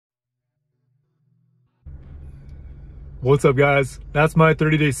What's up, guys? That's my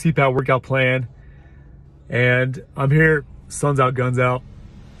 30-day CPAT workout plan. And I'm here, sun's out, guns out,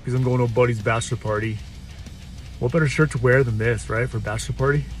 because I'm going to a buddy's bachelor party. What better shirt to wear than this, right, for a bachelor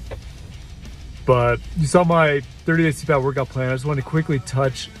party? But you saw my 30-day CPAT workout plan. I just wanted to quickly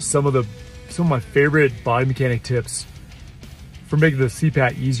touch some of my favorite body mechanic tips for making the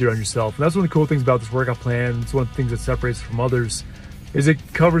CPAT easier on yourself. And that's one of the cool things about this workout plan. It's one of the things that separates it from others, is it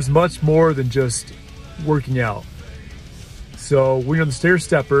covers much more than just working out. So when you're on the stair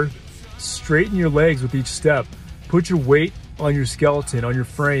stepper, straighten your legs with each step. Put your weight on your skeleton, on your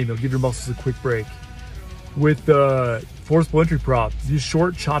frame. It'll give your muscles a quick break. With the forcible entry prop, use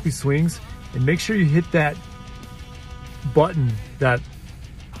short, choppy swings, and make sure you hit that button,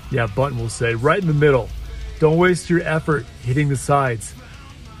 button we'll say, right in the middle. Don't waste your effort hitting the sides.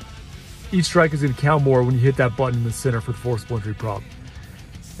 Each strike is gonna count more when you hit that button in the center for the forcible entry prop.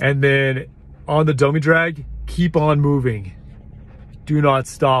 And then on the dummy drag, keep on moving. Do not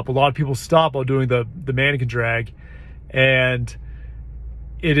stop. A lot of people stop while doing the mannequin drag, and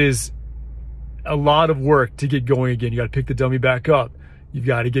it is a lot of work to get going again. You got to pick the dummy back up. You've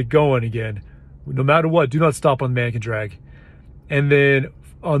got to get going again. No matter what, do not stop on the mannequin drag. And then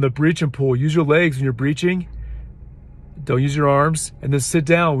on the breach and pull, use your legs when you're breaching. Don't use your arms. And then sit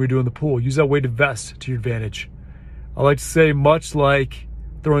down when you're doing the pull. Use that weighted vest to your advantage. I like to say, much like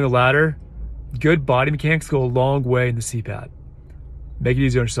throwing a ladder, good body mechanics go a long way in the CPAT. Make it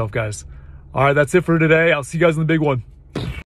easy on yourself, guys. All right, that's it for today. I'll see you guys in the big one.